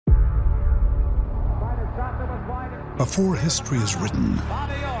Before history is written,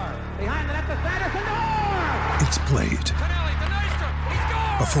 it's played.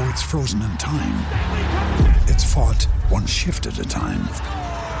 Before it's frozen in time, it's fought one shift at a time.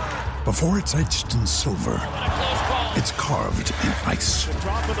 Before it's etched in silver, it's carved in ice.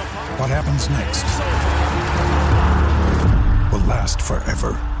 What happens next will last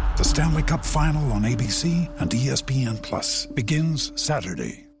forever. The Stanley Cup Final on ABC and ESPN Plus begins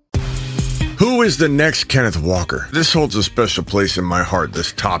Saturday. Who is the next Kenneth Walker? This holds a special place in my heart,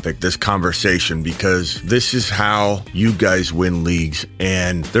 this topic, this conversation, because this is how you guys win leagues.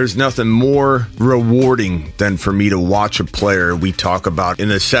 And there's nothing more rewarding than for me to watch a player we talk about in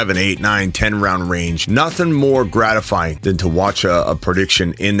the 7, 8, 9, 10 round range. Nothing more gratifying than to watch a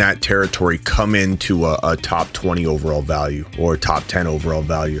prediction in that territory come into a top 20 overall value or a top 10 overall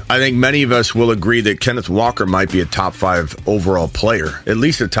value. I think many of us will agree that Kenneth Walker might be a top 5 overall player, at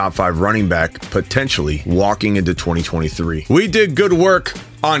least a top 5 running back, potentially walking into 2023. We did good work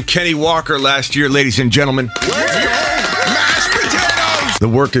on Kenny Walker last year, ladies and gentlemen. Mashed potatoes! The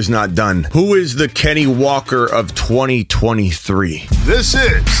work is not done. Who is the Kenny Walker of 2023? This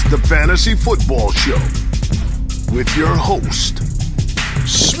is the Fantasy Football Show with your host,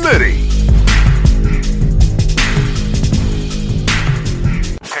 Smitty.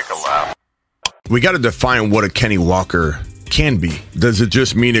 Take a lap. We got to define what a Kenny Walker can be. Does it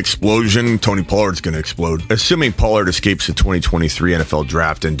just mean explosion? Tony Pollard's going to explode. Assuming Pollard escapes the 2023 NFL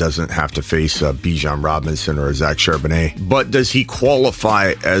draft and doesn't have to face Bijan Robinson or Zach Charbonnet. But does he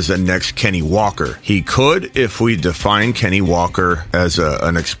qualify as a next Kenny Walker? He could if we define Kenny Walker as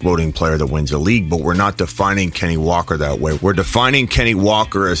an exploding player that wins a league, but we're not defining Kenny Walker that way. We're defining Kenny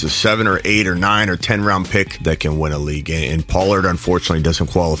Walker as a 7 or 8 or 9 or 10 round pick that can win a league. And Pollard, unfortunately, doesn't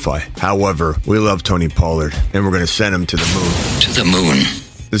qualify. However, we love Tony Pollard, and we're going to send him to the moon. To the moon.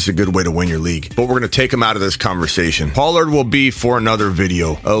 This is a good way to win your league, but we're going to take him out of this conversation. Pollard will be for another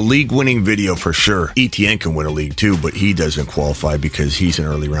video, a league-winning video for sure. ETN can win a league too, but he doesn't qualify because he's an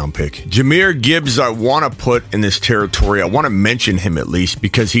early round pick. Jahmyr Gibbs, I want to put in this territory. I want to mention him at least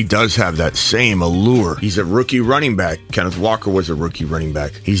because he does have that same allure. He's a rookie running back. Kenneth Walker was a rookie running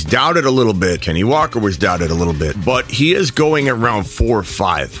back. He's doubted a little bit. Kenny Walker was doubted a little bit, but he is going around 4 or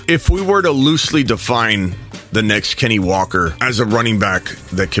 5. If we were to loosely define the next Kenny Walker as a running back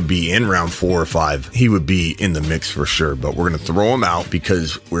that could be in round 4 or 5, he would be in the mix for sure. But we're going to throw him out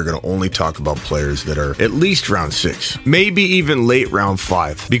because we're going to only talk about players that are at least round 6, maybe even late round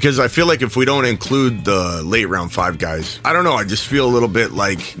 5. Because I feel like if we don't include the late round 5 guys, I don't know, I just feel a little bit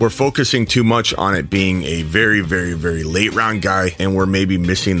like we're focusing too much on it being a very, very, very late round guy, and we're maybe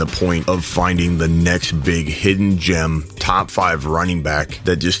missing the point of finding the next big hidden gem top 5 running back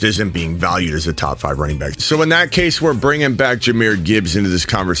that just isn't being valued as a top 5 running back. So in that case, we're bringing back Jahmyr Gibbs into this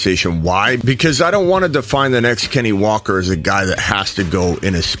conversation. Why? Because I don't want to define the next Kenny Walker as a guy that has to go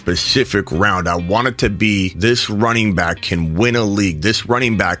in a specific round. I want it to be this running back can win a league. This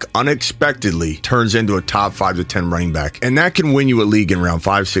running back unexpectedly turns into a top 5 to 10 running back. And that can win you a league in round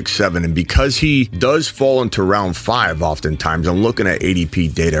 5, 6, 7. And because he does fall into round 5 oftentimes, I'm looking at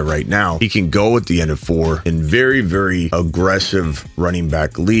ADP data right now, he can go at the end of 4 in very, very aggressive running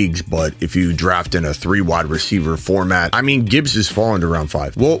back leagues. But if you draft in a 3 wide receiver format, I mean, Gibbs is falling to round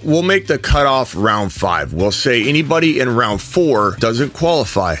 5. We'll make the cutoff round 5. We'll say anybody in round 4 doesn't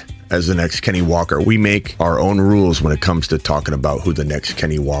qualify as the next Kenny Walker. We make our own rules when it comes to talking about who the next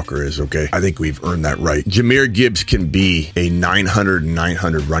Kenny Walker is, okay? I think we've earned that right. Jahmyr Gibbs can be a 900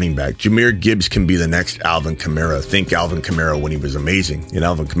 running back. Jahmyr Gibbs can be the next Alvin Kamara. Think Alvin Kamara when he was amazing. And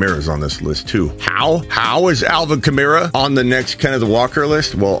Alvin Kamara is on this list too. How is Alvin Kamara on the next Kenneth Walker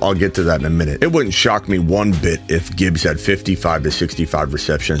list? Well, I'll get to that in a minute. It wouldn't shock me one bit if Gibbs had 55 to 65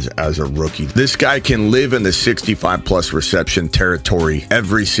 receptions as a rookie. This guy can live in the 65 plus reception territory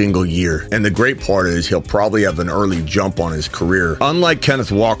every single year. And the great part is he'll probably have an early jump on his career. Unlike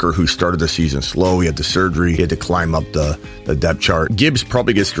Kenneth Walker, who started the season slow, he had the surgery, he had to climb up the depth chart. Gibbs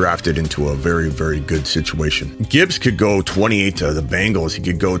probably gets drafted into a very, very good situation. Gibbs could go 28 to the Bengals. He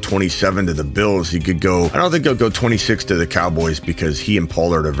could go 27 to the Bills. He could go, I don't think he'll go 26 to the Cowboys because he and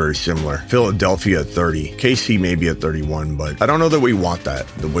Pollard are very similar. Philadelphia at 30. KC maybe at 31, but I don't know that we want that,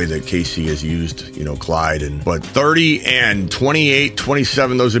 the way that KC has used, Clyde. But 30 and 28,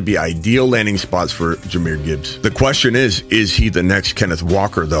 27, those would be ideal landing spots for Jahmyr Gibbs. The question is he the next Kenneth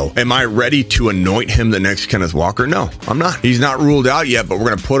Walker, though? Am I ready to anoint him the next Kenneth Walker? No, I'm not. He's not ruled out yet, but we're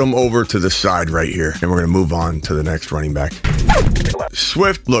going to put him over to the side right here, and we're going to move on to the next running back.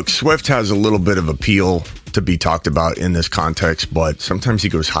 Swift has a little bit of appeal to be talked about in this context, but sometimes he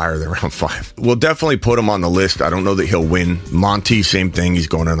goes higher than round 5. We'll definitely put him on the list. I don't know that he'll win. Monty, same thing. He's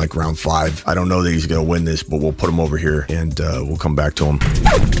going in like round 5. I don't know that he's going to win this, but we'll put him over here and we'll come back to him.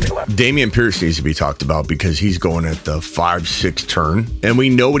 Dameon Pierce needs to be talked about because he's going at the 5-6 turn, and we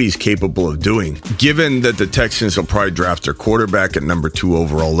know what he's capable of doing. Given that the Texans will probably draft their quarterback at number 2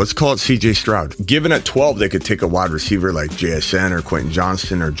 overall, let's call it CJ Stroud. Given at 12, they could take a wide receiver like JSN or Quentin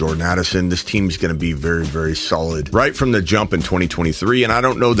Johnston or Jordan Addison. This team's going to be very, very solid right from the jump in 2023, and I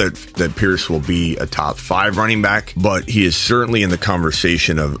don't know that Pierce will be a top 5 running back, but he is certainly in the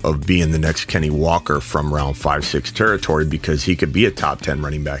conversation of being the next Kenny Walker from round 5-6 territory because he could be a top 10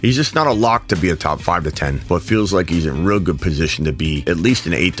 running back. He's just not a lock to be a top 5 to 10, but feels like he's in real good position to be at least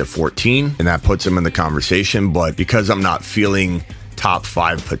an 8 to 14, and that puts him in the conversation. But because I'm not feeling top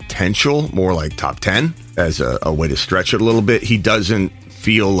 5 potential, more like top 10 as a way to stretch it a little bit, he doesn't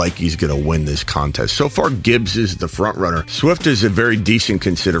feel like he's going to win this contest. So far, Gibbs is the front runner. Swift is a very decent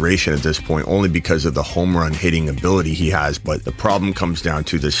consideration at this point, only because of the home run hitting ability he has. But the problem comes down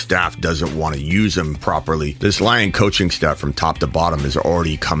to the staff doesn't want to use him properly. This Lion coaching staff from top to bottom has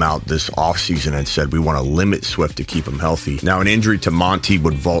already come out this offseason and said we want to limit Swift to keep him healthy. Now, an injury to Monty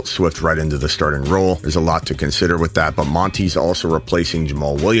would vault Swift right into the starting role. There's a lot to consider with that, but Monty's also replacing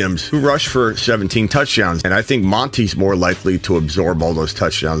Jamal Williams, who rushed for 17 touchdowns. And I think Monty's more likely to absorb all those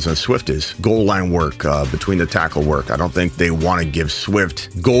touchdowns than Swift is. Goal line work, between the tackle work. I don't think they want to give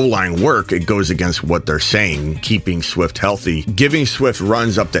Swift goal line work. It goes against what they're saying, keeping Swift healthy. Giving Swift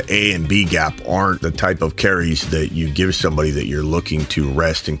runs up the A and B gap aren't the type of carries that you give somebody that you're looking to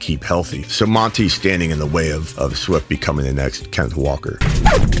rest and keep healthy. So Monty's standing in the way of Swift becoming the next Kenneth Walker.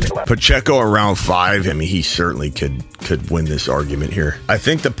 Pacheco around 5, I mean, he certainly could win this argument here. I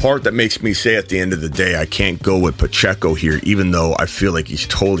think the part that makes me say at the end of the day I can't go with Pacheco here, even though I feel like he's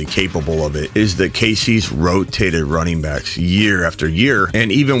totally capable of it, is that KC's rotated running backs year after year,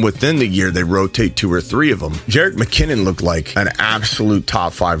 and even within the year they rotate 2 or 3 of them. Jerick McKinnon looked like an absolute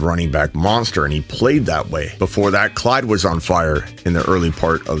top 5 running back monster, and he played that way. Before that, Clyde was on fire in the early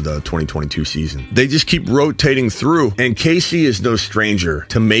part of the 2022 season. They just keep rotating through, and KC is no stranger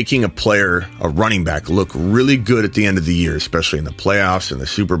to making a player, a running back, look really good at the end of the year, especially in the playoffs and the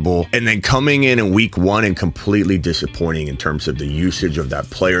Super Bowl, and then coming in week 1 and completely disappointing in terms of the usage of that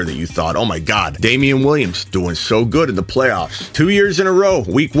player that you thought, oh my God, Damian Williams doing so good in the playoffs. 2 years in a row,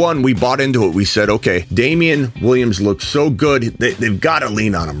 week 1, we bought into it. We said, okay, Damian Williams looks so good, they've got to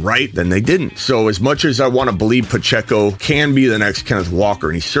lean on him, right? Then they didn't. So as much as I want to believe Pacheco can be the next Kenneth Walker,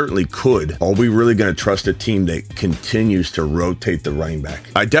 and he certainly could, are we really going to trust a team that continues to rotate the running back?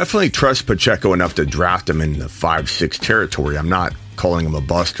 I definitely trust Pacheco enough to draft him in the 5-6 territory. I'm not calling him a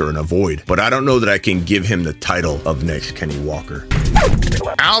bust or an avoid, but I don't know that I can give him the title of next Kenny Walker.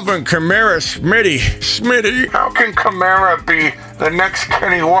 Alvin Kamara, Smitty, how can Kamara be the next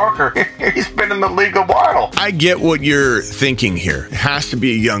Kenny Walker? He's been in the league a while. I get what you're thinking here. It has to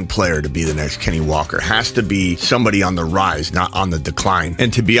be a young player to be the next Kenny Walker. It has to be somebody on the rise, not on the decline.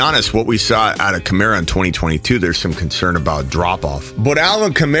 And to be honest, what we saw out of Kamara in 2022, there's some concern about drop-off. But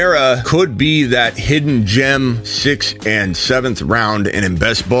Alvin Kamara could be that hidden gem 6th and 7th round, and in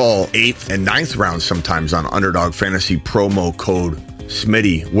best ball, 8th and 9th round sometimes on Underdog Fantasy promo code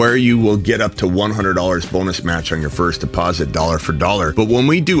Smitty, where you will get up to $100 bonus match on your first deposit, dollar for dollar. But when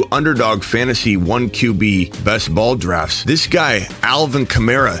we do Underdog Fantasy 1QB best ball drafts, this guy, Alvin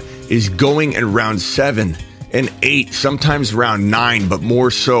Kamara, is going in round 7 and 8, sometimes round 9, but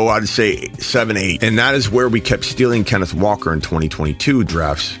more so, I'd say 7, 8. And that is where we kept stealing Kenneth Walker in 2022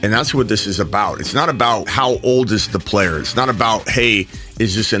 drafts. And that's what this is about. It's not about how old is the player. It's not about, hey,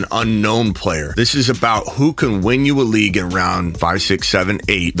 is this an unknown player? This is about who can win you a league in round 5, 6, 7,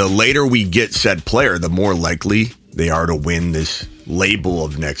 8. The later we get said player, the more likely they are to win this label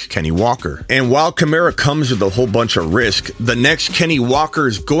of next Kenny Walker. And while Kamara comes with a whole bunch of risk, the next Kenny Walker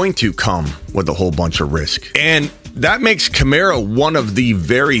is going to come with a whole bunch of risk. And that makes Kamara one of the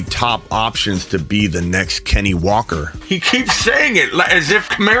very top options to be the next Kenny Walker. He keeps saying it as if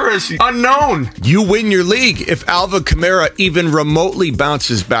Kamara is unknown. You win your league if Alvin Kamara even remotely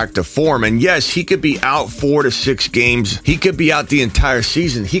bounces back to form. And yes, he could be out 4 to 6 games. He could be out the entire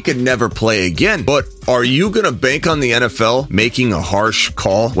season. He could never play again. But are you going to bank on the NFL making a harsh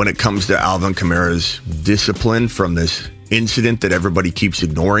call when it comes to Alvin Kamara's discipline from this incident that everybody keeps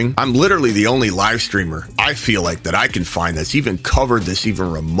ignoring. I'm literally the only live streamer I feel like that I can find that's even covered this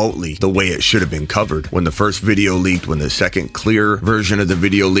even remotely the way it should have been covered. When the first video leaked, when the second clear version of the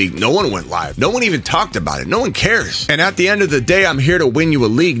video leaked, no one went live. No one even talked about it. No one cares. And at the end of the day, I'm here to win you a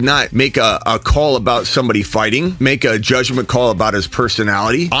league, not make a call about somebody fighting, make a judgment call about his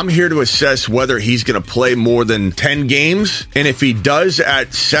personality. I'm here to assess whether he's going to play more than 10 games. And if he does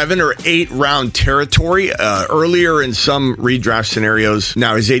at 7 or 8 round territory, earlier in some redraft scenarios.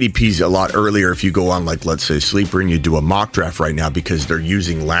 Now, his ADP is a lot earlier if you go on, like, let's say Sleeper and you do a mock draft right now because they're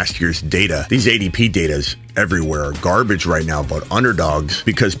using last year's data. These ADP datas everywhere are garbage right now about underdogs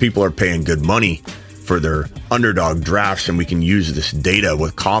because people are paying good money for their underdog drafts, and we can use this data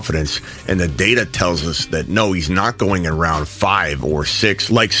with confidence. And the data tells us that no, he's not going in round 5 or 6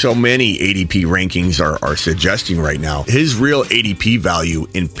 like so many ADP rankings are suggesting right now. His real ADP value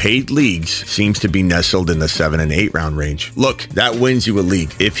in paid leagues seems to be nestled in the 7 and 8 round range. Look, that wins you a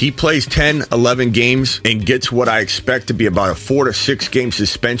league. If he plays 10, 11 games and gets what I expect to be about a 4 to 6 game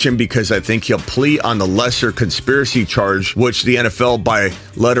suspension, because I think he'll plea on the lesser conspiracy charge, which the NFL by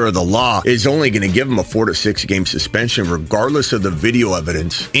letter of the law is only going to give him a 4 to 6 game suspension regardless of the video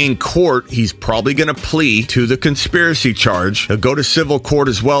evidence. In court, he's probably going to plea to the conspiracy charge. He'll go to civil court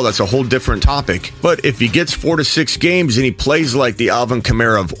as well. That's a whole different topic. But if he gets 4 to 6 games and he plays like the Alvin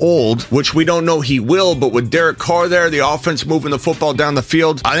Kamara of old, which we don't know he will, but with Derek Carr there, the offense moving the football down the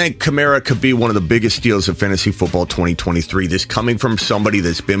field, I think Kamara could be one of the biggest steals of fantasy football 2023. This coming from somebody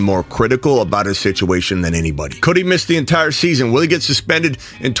that's been more critical about his situation than anybody. Could he miss the entire season? Will he get suspended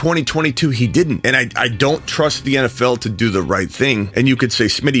in 2022? He didn't. And I don't trust the NFL to do the right thing. And you could say,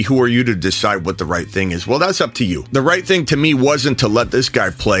 Smitty, who are you to decide what the right thing is? Well, that's up to you. The right thing to me wasn't to let this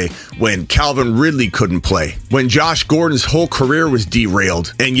guy play when Calvin Ridley couldn't play, when Josh Gordon's whole career was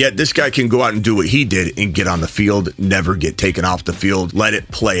derailed, and yet this guy can go out and do what he did and get on the field, never get taken off the field, let it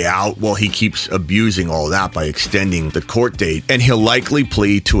play out. Well, he keeps abusing all that by extending the court date, and he'll likely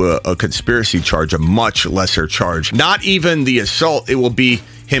plead to a conspiracy charge, a much lesser charge. Not even the assault. It will be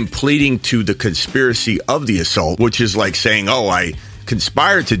him pleading to the conspiracy of the assault, which is like saying, oh, I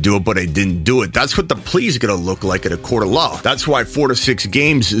conspired to do it, but I didn't do it. That's what the plea is going to look like at a court of law. That's why 4 to 6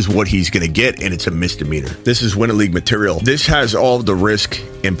 games is what he's going to get, and it's a misdemeanor. This is Win a League material. This has all of the risk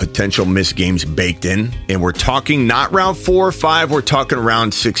and potential missed games baked in, and we're talking not round 4 or 5, we're talking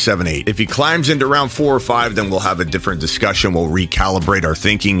round 6, 7, 8. If he climbs into round 4 or 5, then we'll have a different discussion. We'll recalibrate our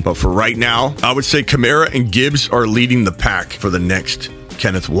thinking. But for right now, I would say Kamara and Gibbs are leading the pack for the next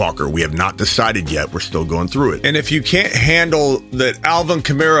Kenneth Walker. We have not decided yet. We're still going through it. And if you can't handle that Alvin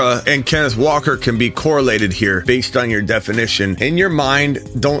Kamara and Kenneth Walker can be correlated here based on your definition, in your mind,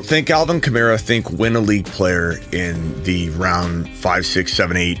 don't think Alvin Kamara, think win a league player in the round 5, 6,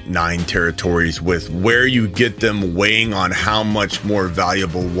 7, 8, 9 territories, with where you get them weighing on how much more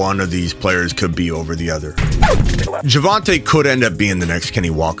valuable one of these players could be over the other. Javonte could end up being the next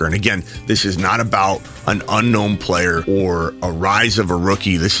Kenny Walker. And again, this is not about an unknown player or a rise of a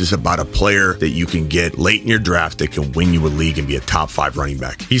rookie. This is about a player that you can get late in your draft that can win you a league and be a top 5 running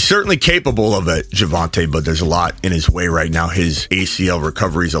back. He's certainly capable of it, Javonte, but there's a lot in his way right now. His ACL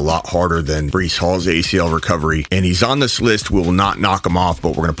recovery is a lot harder than Breece Hall's ACL recovery, and he's on this list. We will not knock him off, but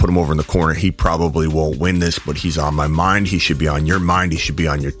we're going to put him over in the corner. He probably won't win this, but he's on my mind. He should be on your mind. He should be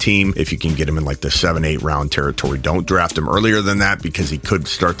on your team if you can get him in like the 7, 8 round territory. Don't draft him earlier than that because he could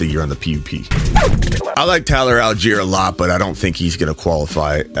start the year on the PUP. I like Tyler Algier a lot, but I don't think he's going to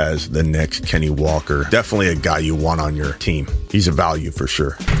qualify as the next Kenny Walker. Definitely a guy you want on your team. He's a value for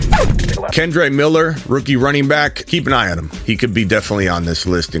sure. Kendre Miller, rookie running back. Keep an eye on him. He could be definitely on this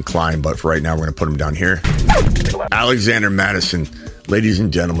list and climb, but for right now, we're going to put him down here. Alexander Madison. Ladies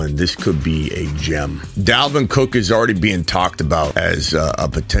and gentlemen, this could be a gem. Dalvin Cook is already being talked about as a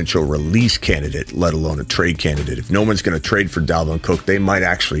potential release candidate, let alone a trade candidate. If no one's going to trade for Dalvin Cook, they might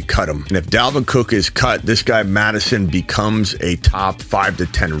actually cut him. And if Dalvin Cook is cut, this guy Madison becomes a top 5 to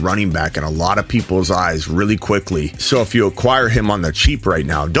 10 running back in a lot of people's eyes really quickly. So if you acquire him on the cheap right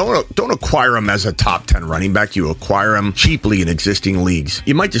now, don't acquire him as a top 10 running back. You acquire him cheaply in existing leagues.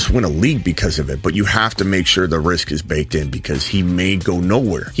 You might just win a league because of it, but you have to make sure the risk is baked in because he may go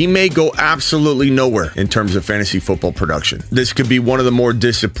nowhere. He may go absolutely nowhere in terms of fantasy football production. This could be one of the more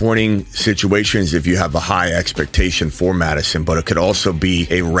disappointing situations if you have a high expectation for Madison, but it could also be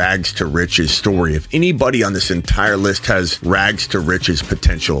a rags to riches story. If anybody on this entire list has rags to riches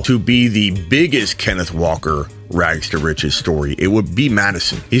potential to be the biggest Kenneth Walker rags to riches story, it would be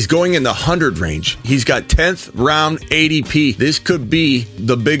Madison. He's going in the 100 range. He's got 10th round ADP. This could be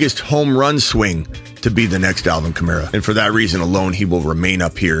the biggest home run swing to be the next Alvin Kamara. And for that reason alone, he will remain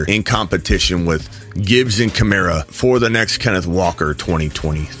up here in competition with Gibbs and Kamara for the next Kenneth Walker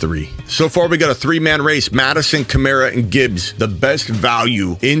 2023. So far, we got a three-man race. Madison, Kamara, and Gibbs, the best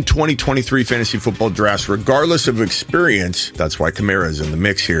value in 2023 fantasy football drafts, regardless of experience. That's why Kamara is in the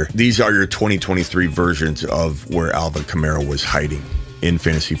mix here. These are your 2023 versions of where Alvin Kamara was hiding in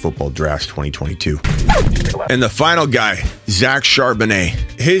fantasy football drafts 2022. And the final guy, Zach Charbonnet.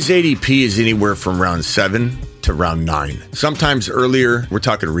 His ADP is anywhere from round 7 to round 9. Sometimes earlier, we're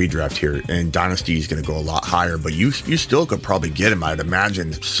talking redraft here, and Dynasty is going to go a lot higher, but you still could probably get him, I'd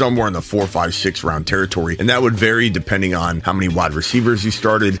imagine, somewhere in the 4, 5, 6 round territory. And that would vary depending on how many wide receivers you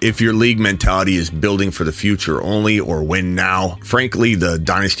started. If your league mentality is building for the future only or win now, frankly, the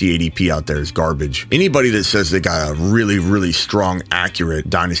Dynasty ADP out there is garbage. Anybody that says they got a really, really strong, accurate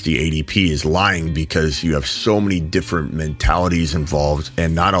Dynasty ADP is lying, because you have so many different mentalities involved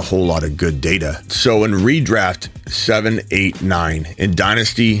and not a whole lot of good data. So in redraft, 7, 8, 9. In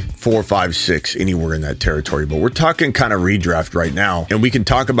Dynasty, 4, 5, 6, anywhere in that territory. But we're talking kind of redraft right now. And we can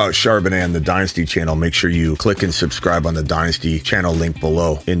talk about Charbonnet on the Dynasty channel. Make sure you click and subscribe on the Dynasty channel link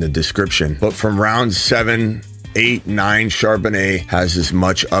below in the description. But from round 7, 8, 9, Charbonnet has as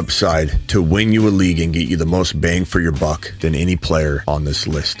much upside to win you a league and get you the most bang for your buck than any player on this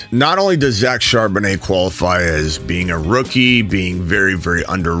list. Not only does Zach Charbonnet qualify as being a rookie, being very, very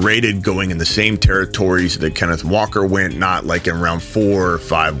underrated, going in the same territories that Kenneth Walker went, not like in round 4 or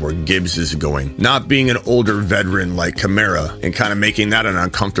 5 where Gibbs is going, not being an older veteran like Kamara and kind of making that an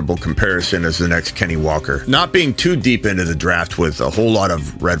uncomfortable comparison as the next Kenny Walker, not being too deep into the draft with a whole lot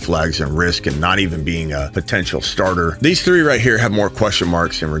of red flags and risk, and not even being a potential starter. These three right here have more question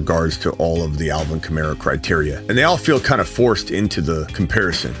marks in regards to all of the Alvin Kamara criteria, and they all feel kind of forced into the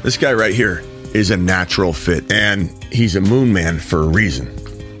comparison. This guy right here is a natural fit, and he's a moon man for a reason.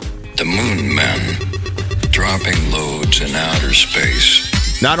 The moon man, dropping loads in outer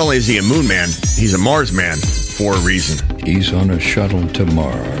space. Not only is he a moon man, he's a Mars man for a reason. He's on a shuttle to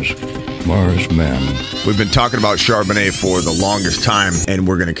Mars. Mars man. We've been talking about Charbonnet for the longest time, and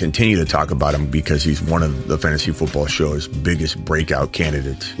we're going to continue to talk about him because he's one of the fantasy football show's biggest breakout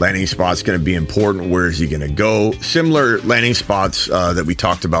candidates. Landing spot's going to be important. Where is he going to go? Similar landing spots that we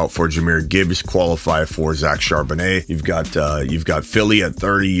talked about for Jahmyr Gibbs qualify for Zach Charbonnet. You've got Philly at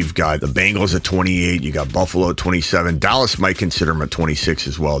 30. You've got the Bengals at 28. You got Buffalo at 27. Dallas might consider him at 26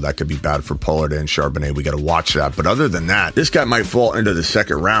 as well. That could be bad for Pollard and Charbonnet. We got to watch that. But other than that, this guy might fall into the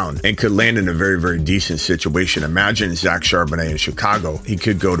second round and could land in a very, very decent situation. Imagine Zach Charbonnet in Chicago. He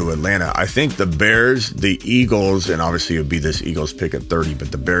could go to Atlanta. I think the Bears, the Eagles, and obviously it would be this Eagles pick at 30,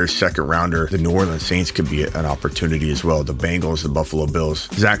 but the Bears second rounder, the New Orleans Saints could be an opportunity as well. The Bengals, the Buffalo Bills.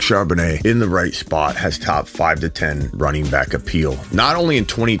 Zach Charbonnet in the right spot has top 5 to 10 running back appeal, not only in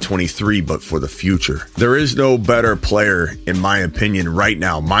 2023, but for the future. There is no better player, in my opinion, right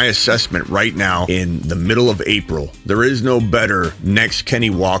now, my assessment right now in the middle of April, there is no better next Kenny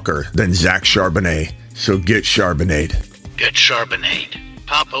Walker than Zach Charbonnet. So get Charbonnet. Get Charbonnet.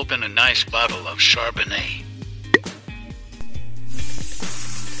 Pop open a nice bottle of Charbonnet.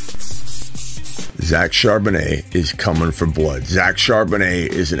 Zach Charbonnet is coming for blood. Zach Charbonnet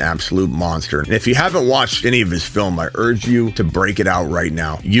is an absolute monster. And if you haven't watched any of his film, I urge you to break it out right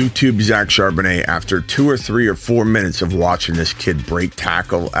now. YouTube Zach Charbonnet. After 2 or 3 or 4 minutes of watching this kid break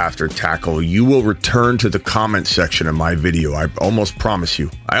tackle after tackle, you will return to the comment section of my video. I almost promise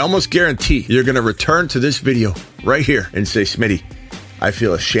you. I almost guarantee you're going to return to this video right here and say, Smitty, I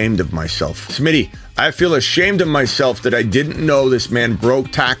feel ashamed of myself. Smitty, I feel ashamed of myself that I didn't know this man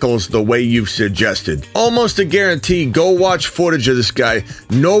broke tackles the way you suggested. Almost a guarantee, go watch footage of this guy.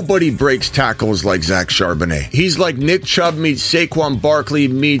 Nobody breaks tackles like Zach Charbonnet. He's like Nick Chubb meets Saquon Barkley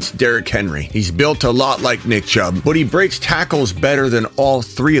meets Derrick Henry. He's built a lot like Nick Chubb, but he breaks tackles better than all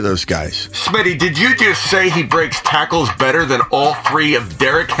 3 of those guys. Smitty, did you just say he breaks tackles better than all 3 of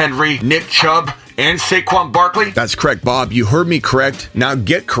Derrick Henry, Nick Chubb, and Saquon Barkley? That's correct, Bob. You heard me correct. Now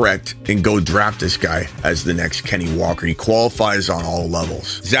get correct and go draft this guy as the next Kenny Walker. He qualifies on all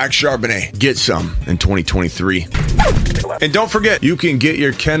levels. Zach Charbonnet, get some in 2023. And don't forget, you can get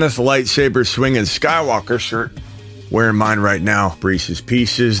your Kenneth Lightsaber Swinging Skywalker shirt. Wearing mine right now. Breeze's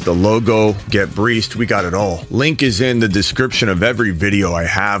Pieces, the logo, get breezed. We got it all. Link is in the description of every video I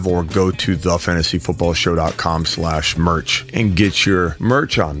have, or go to thefantasyfootballshow.com/merch and get your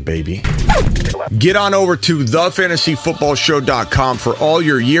merch on, baby. Get on over to thefantasyfootballshow.com for all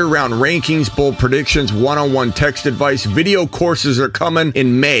your year-round rankings, bold predictions, one-on-one text advice. Video courses are coming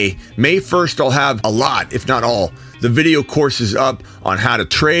in May. May 1st, I'll have a lot, if not all, The video course is up on how to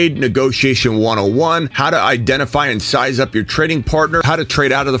trade, negotiation 101, how to identify and size up your trading partner, how to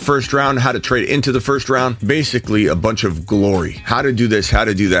trade out of the first round, how to trade into the first round. Basically, a bunch of glory. How to do this, how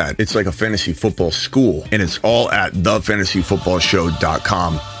to do that. It's like a fantasy football school, and it's all at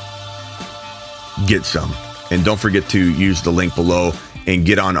thefantasyfootballshow.com. Get some. And don't forget to use the link below and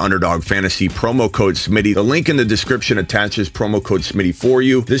get on Underdog Fantasy, promo code Smitty. The link in the description attaches promo code Smitty for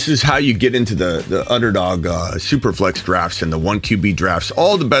you. This is how you get into the Underdog Superflex drafts and the 1QB drafts,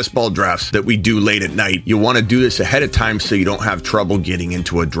 all the best ball drafts that we do late at night. You want to do this ahead of time so you don't have trouble getting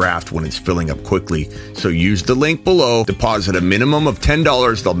into a draft when it's filling up quickly. So use the link below, deposit a minimum of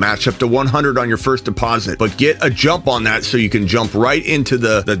 $10. They'll match up to $100 on your first deposit, but get a jump on that so you can jump right into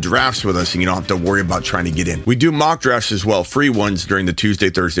the drafts with us and you don't have to worry about trying to get in. We do mock drafts as well, free ones during the Tuesday,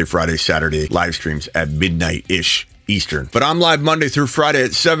 Thursday, Friday, Saturday live streams at midnight-ish Eastern. But I'm live Monday through Friday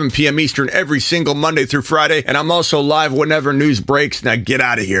at 7 p.m. Eastern every single Monday through Friday, and I'm also live whenever news breaks. Now get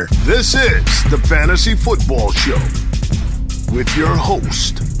out of here. This is the Fantasy Football Show with your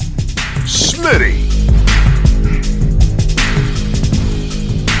host, Smitty.